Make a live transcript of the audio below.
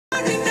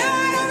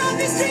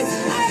these streets.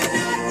 I am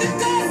not the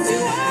ghost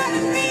you are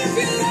to me if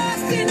you're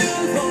lost and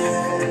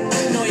alone.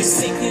 No, you're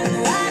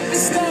sinking like a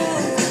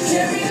stone.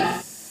 Carry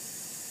on.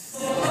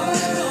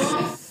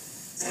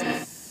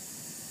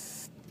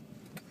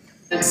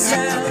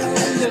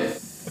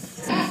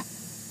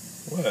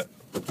 What?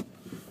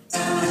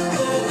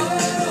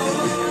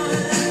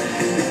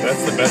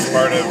 That's the best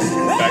part of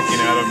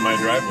backing out of my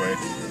driveway,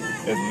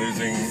 is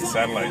losing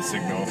satellite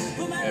signal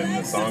and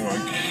the song going.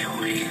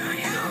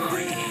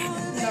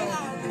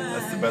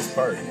 That's the best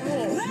part.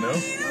 No?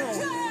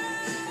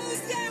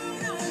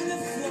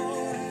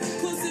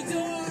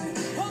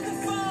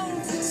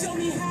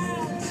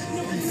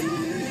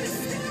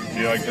 Do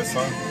you like this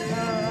song?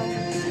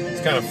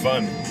 It's kind of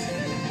fun.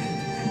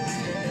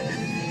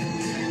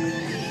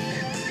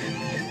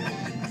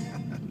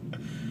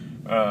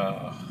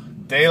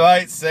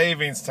 Daylight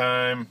savings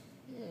time.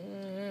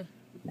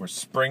 We're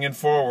springing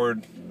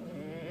forward.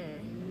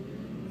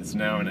 It's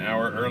now an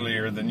hour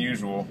earlier than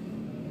usual.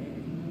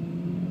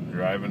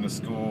 Driving to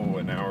school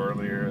an hour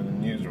earlier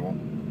than usual.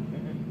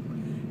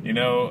 You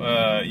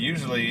know,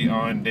 usually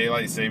on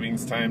daylight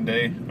savings time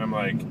day, I'm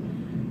like,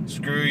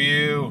 screw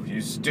you,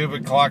 you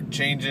stupid clock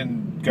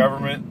changing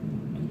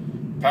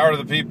government. Power to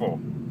the people.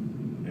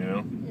 You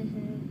know?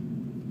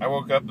 I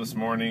woke up this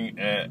morning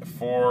at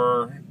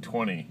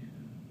 4:20.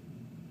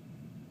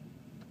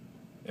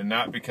 And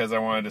not because I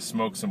wanted to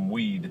smoke some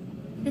weed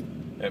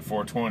at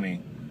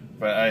 4:20,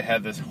 but I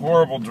had this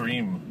horrible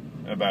dream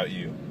about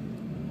you.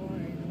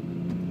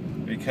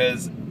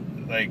 Because,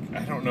 like,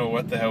 I don't know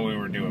what the hell we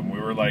were doing. We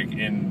were, like,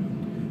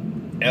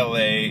 in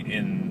LA,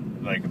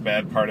 in, like, a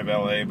bad part of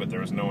LA, but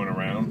there was no one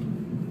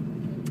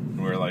around.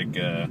 We were, like,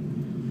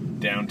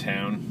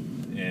 downtown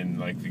in,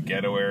 like, the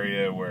ghetto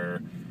area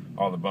where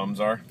all the bums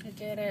are. I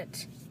get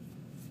it.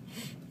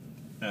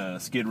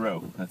 Skid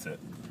Row, that's it.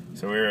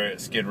 So we were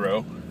at Skid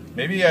Row.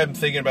 Maybe I'm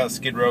thinking about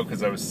Skid Row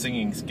because I was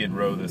singing Skid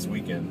Row this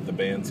weekend, the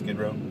band Skid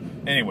Row.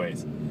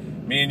 Anyways,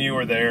 me and you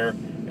were there,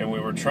 and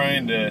we were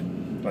trying to,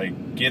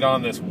 like, get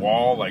on this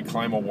wall, like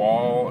climb a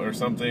wall or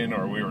something,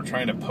 or we were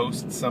trying to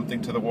post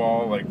something to the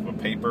wall, like a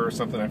paper or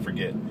something, I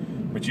forget.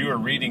 But you were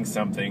reading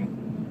something,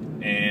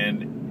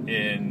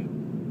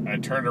 and I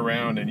turned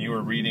around and you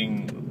were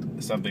reading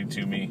something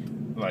to me,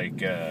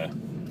 like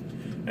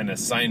an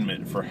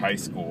assignment for high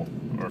school,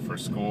 or for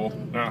school,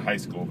 not high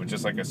school, but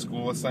just like a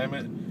school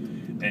assignment.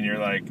 And you're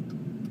like,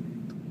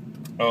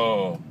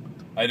 oh,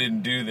 I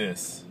didn't do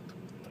this.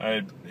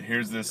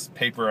 Here's this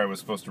paper I was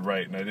supposed to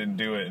write, and I didn't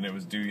do it, and it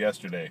was due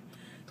yesterday.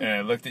 And I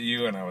looked at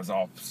you, and I was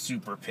all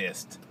super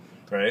pissed,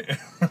 right?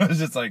 I was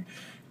just like,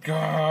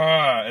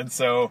 God. And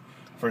so,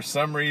 for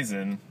some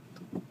reason,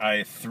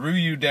 I threw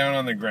you down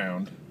on the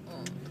ground,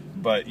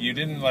 but you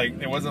didn't,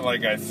 like, it wasn't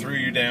like I threw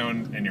you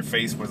down, and your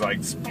face was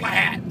like,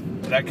 splat!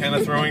 That kind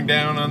of throwing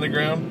down on the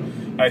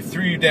ground. I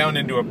threw you down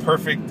into a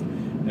perfect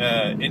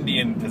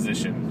Indian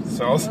position.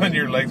 So all of a sudden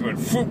your legs went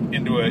whoop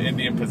into an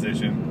Indian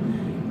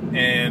position,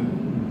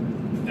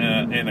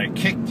 and I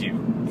kicked you.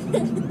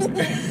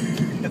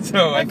 And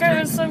so Like I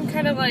was some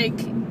kind of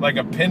like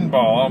a pinball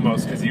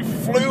almost, because you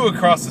flew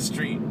across the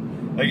street.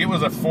 Like it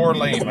was a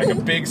 4-lane, like a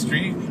big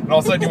street, and all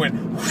of a sudden you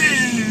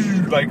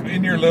went like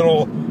in your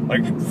little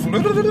like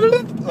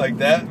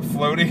that,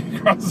 floating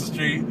across the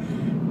street.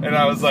 And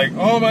I was like,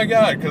 oh my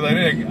God, because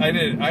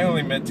I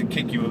only meant to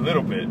kick you a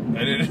little bit.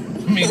 I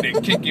didn't mean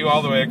to kick you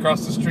all the way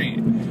across the street.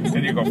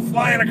 And you go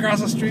flying across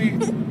the street,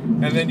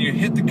 and then you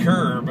hit the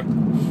curb.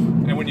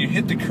 And when you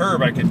hit the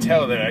curb, I could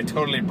tell that I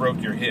totally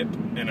broke your hip.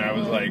 And I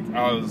was like,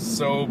 I was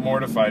so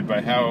mortified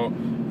by how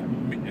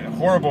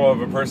horrible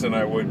of a person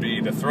I would be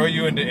to throw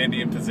you into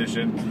Indian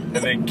position and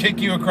then kick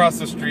you across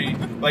the street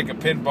like a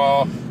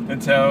pinball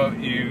until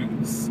you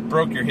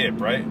broke your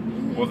hip, right?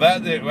 Well,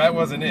 that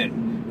wasn't it.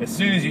 As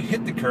soon as you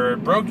hit the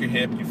curb, broke your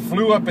hip, you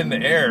flew up in the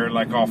air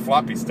like all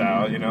floppy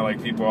style, you know,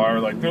 like people are,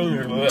 like,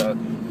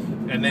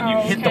 and then you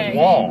hit the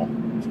wall,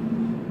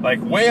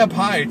 like way up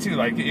high too.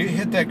 Like you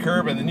hit that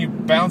curb and then you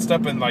bounced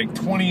up in like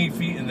 20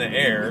 feet in the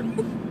air,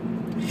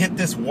 hit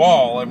this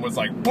wall and was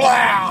like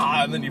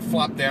blah, and then you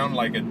flopped down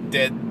like a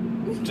dead,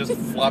 just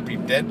floppy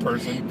dead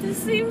person.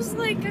 This seems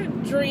like a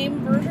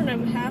dream version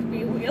of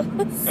Happy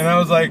Wheels. And I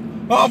was like,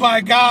 oh my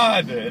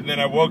God! And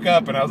then I woke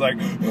up and I was like,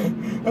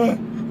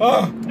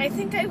 oh. I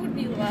think I would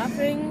be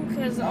laughing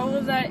because all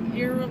of that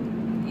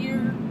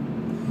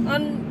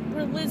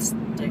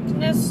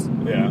unrealisticness.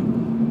 Yeah.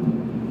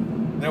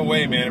 No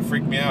way, man. It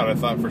freaked me out. I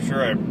thought for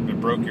sure I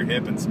broke your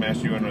hip and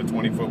smashed you into a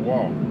 20-foot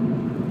wall.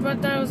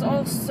 But that was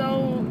all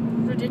so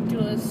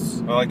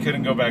ridiculous. Well, I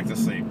couldn't go back to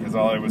sleep because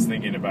all I was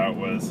thinking about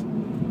was,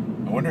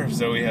 I wonder if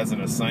Zoe has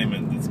an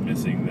assignment that's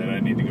missing that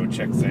I need to go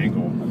check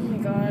Zangle. Oh my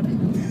God.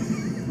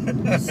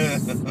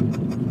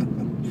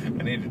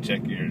 I need to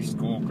check your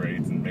school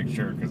grades and make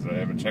sure, because I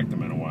haven't checked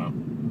them in a while.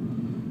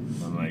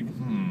 I'm like,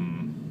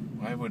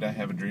 why would I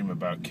have a dream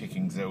about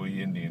kicking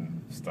Zoe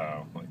Indian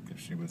style? Like if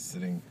she was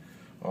sitting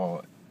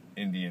all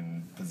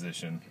Indian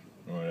position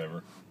or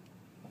whatever.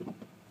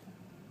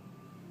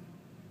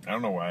 I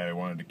don't know why I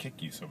wanted to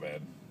kick you so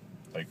bad.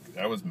 Like,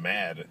 I was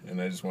mad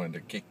and I just wanted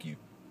to kick you.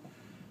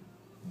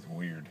 It's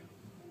weird.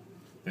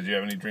 Did you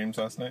have any dreams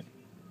last night?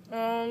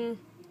 I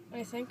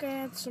think I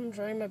had some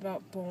dream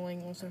about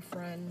bowling with a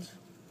friend.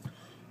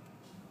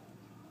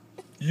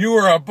 You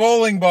were a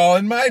bowling ball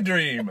in my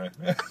dream.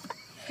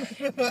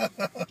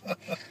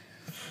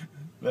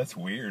 That's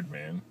weird,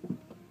 man.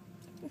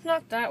 It's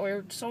not that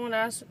weird. Someone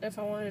asked if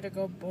I wanted to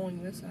go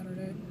bowling this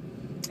Saturday.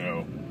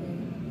 Oh.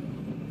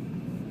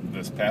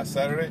 This past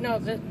Saturday? No,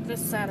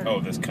 this Saturday. Oh,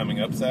 this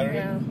coming up Saturday?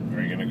 Yeah.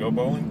 Are you going to go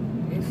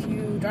bowling? If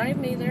you drive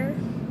me there,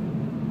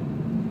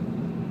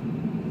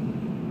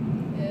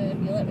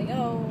 and you let me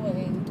go, I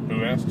mean...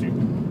 Who asked you?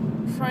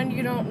 Friend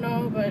you don't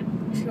know, but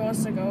she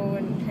wants to go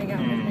and hang out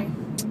with me.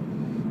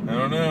 I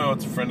don't know.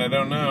 It's a friend I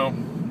don't know.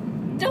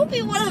 Don't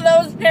be one of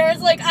those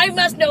parents like, I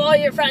must know all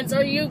your friends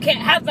or you can't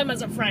have them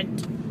as a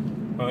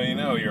friend. Well, you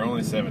know, you're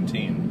only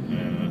 17,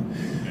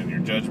 and your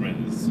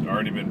judgment has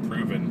already been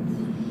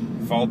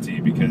proven faulty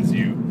because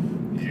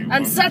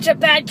I'm such a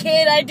bad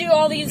kid. I do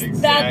all these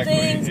bad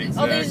things,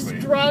 exactly. all these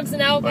drugs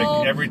and alcohol.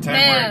 Like every time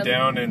we're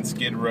down in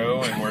Skid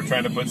Row and we're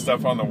trying to put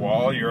stuff on the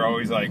wall, you're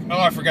always like, oh,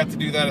 I forgot to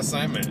do that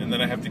assignment, and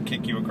then I have to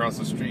kick you across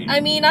the street.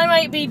 I mean, I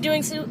might be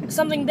doing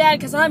something bad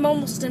because I'm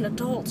almost an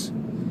adult.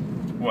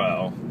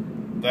 Well,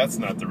 that's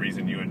not the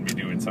reason you wouldn't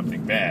be doing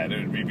something bad.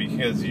 It would be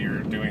because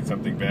you're doing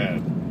something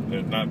bad,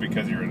 not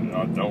because you're an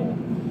adult.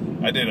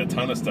 I did a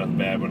ton of stuff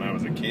bad when I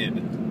was a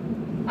kid.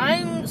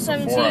 I'm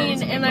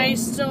 17 and I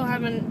still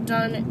haven't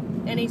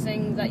done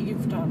anything that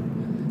you've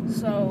done.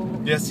 So...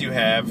 Yes, you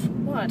have.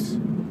 What?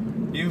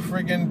 You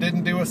friggin'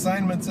 didn't do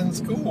assignments in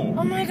school.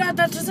 Oh my god,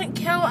 that doesn't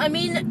count. I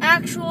mean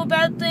actual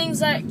bad things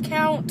that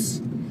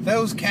count.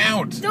 Those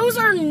count. Those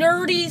are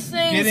nerdy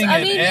things. Getting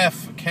an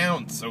F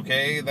counts,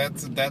 okay?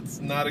 That's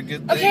not a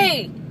good thing.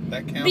 Okay.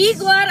 That counts. Be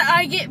glad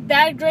I get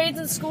bad grades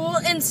in school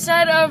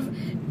instead of,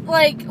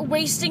 like,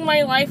 wasting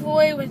my life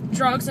away with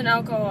drugs and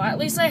alcohol. At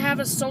least I have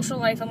a social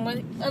life,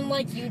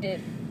 unlike you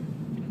did.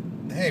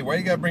 Hey, why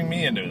you gotta bring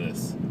me into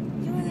this?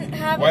 You didn't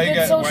have a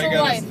good social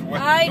life.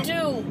 I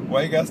do.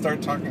 Why you gotta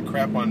start talking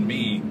crap on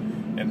me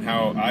and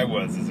how I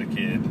was as a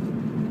kid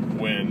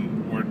when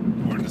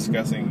we're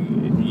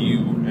discussing you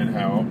and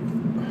how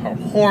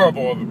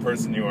horrible of a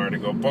person you are to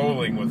go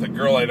bowling with a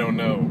girl I don't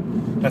know?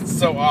 That's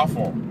so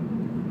awful.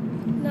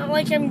 Not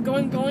like I'm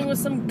going bowling with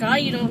some guy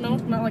you don't know.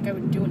 Not like I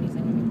would do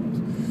anything.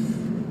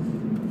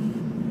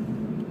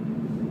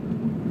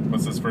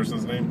 What's this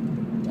person's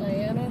name?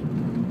 Diana.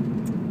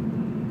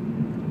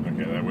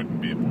 Okay, that wouldn't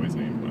be a boy's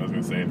name. I was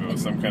gonna say if it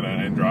was some kind of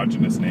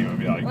androgynous name, I'd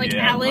be like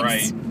yeah, Alex?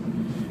 right.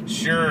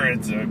 Sure,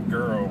 it's a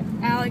girl.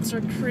 Alex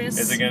or Chris.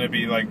 Is it gonna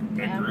be like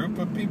a group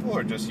of people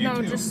or just you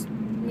two? No, just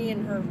me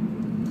and her.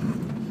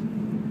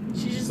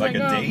 She's just like a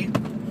date?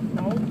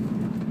 No.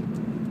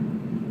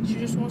 She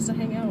just wants to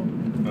hang out.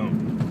 No.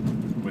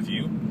 With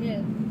you?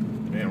 Yeah.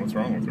 Man, what's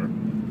wrong with her?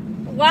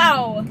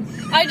 Wow.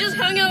 I just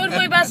hung out with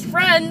my best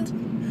friend.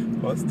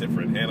 Well, that's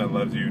different. Hannah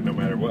loves you no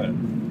matter what.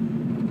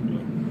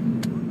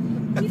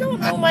 You don't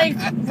know my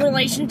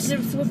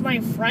relationships with my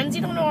friends.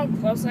 You don't know how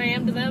close I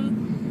am to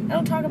them. I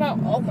don't talk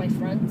about all my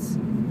friends.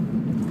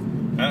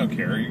 I don't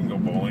care. You can go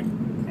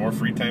bowling. More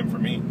free time for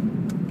me.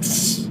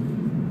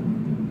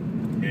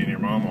 Me and your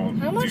mom will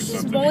How much do does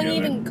something bowling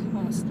together. even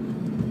cost?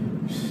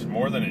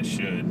 More than it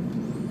should.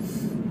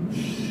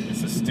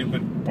 It's a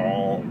stupid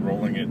ball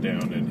rolling it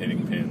down and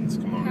hitting pins.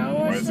 Come on. How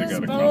Why much does it does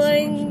gotta cost so much?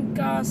 bowling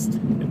cost?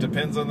 It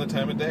depends on the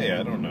time of day.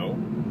 I don't know.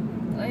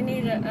 I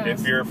need to ask.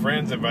 If your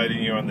friend's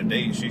inviting you on the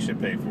date, she should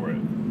pay for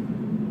it.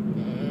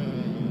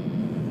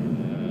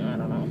 I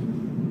don't know.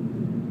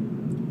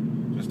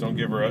 Just don't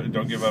give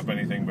up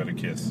anything but a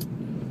kiss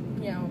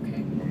Yeah,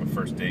 okay. on the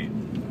first date.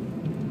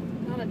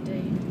 Not a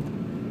date.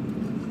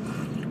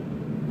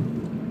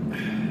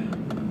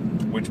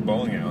 Which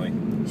bowling alley?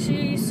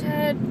 She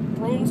said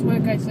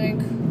Brunswick, I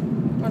think.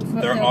 On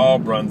Foothill. They're all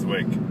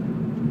Brunswick.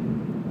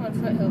 On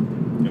Foothill.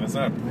 And it's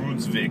not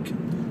Brunswick.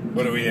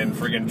 What are we in,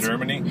 friggin'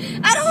 Germany?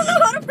 I don't know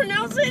how to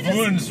pronounce it.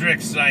 Brunswick,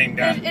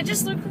 It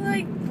just looked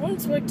like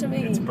Brunswick to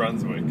me. It's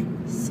Brunswick.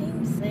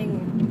 Same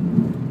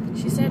thing.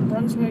 She said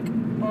Brunswick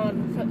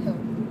on Foothill.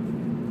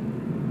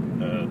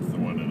 That's the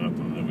one in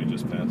Upland that we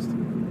just passed.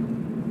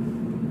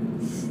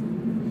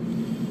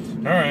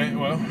 Alright,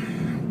 well,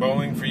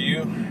 bowling for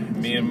you.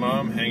 Me and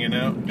Mom hanging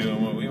out,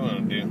 doing what we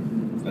want to do.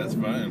 That's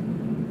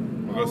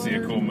fine. We'll go see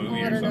a cool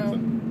movie or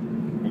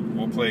something.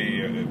 We'll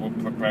play, we'll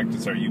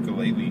practice our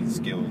ukulele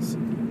skills.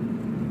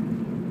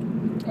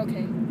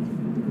 Okay.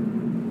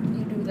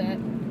 You do that.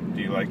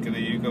 Do you like the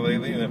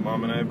ukulele that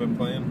Mom and I have been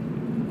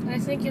playing? I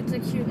think it's a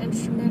cute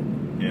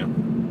instrument. Yeah.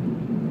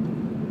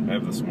 I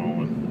have the small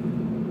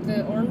one.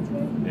 The orange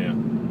one? Yeah.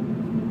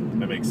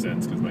 That makes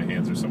sense because my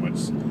hands are so much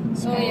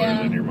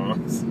smaller than your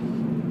mom's.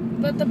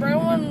 But the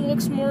brown one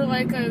looks more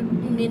like a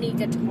mini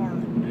guitar.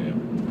 Yeah.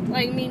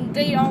 Like, I mean,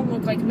 they all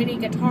look like mini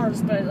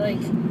guitars, but, like,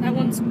 that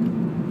one's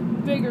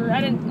bigger.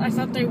 I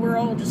thought they were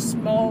all just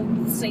small,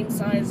 same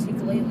size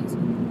ukuleles.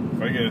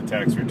 If I get a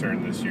tax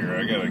return this year,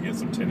 I gotta get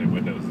some tinted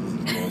windows. This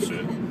is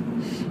bullshit.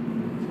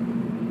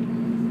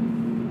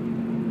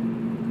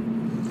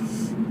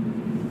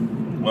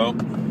 Well,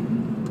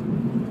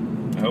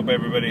 hope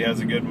everybody has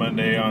a good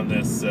Monday on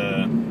this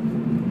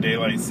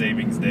daylight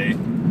savings day.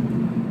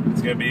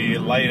 It's going to be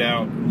light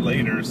out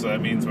later, so that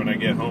means when I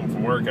get home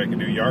from work, I can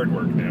do yard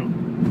work now.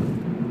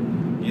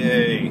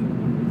 Yay!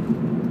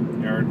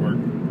 Yard work.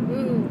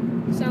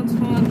 Ooh, sounds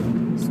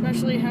fun.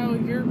 Especially how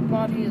your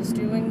body is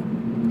doing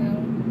now.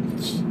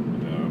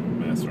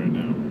 I'm a mess right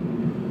now.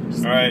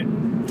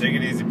 Alright, take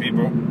it easy,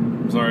 people.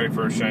 Sorry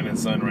for shining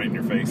sun right in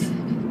your face.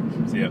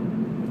 See ya.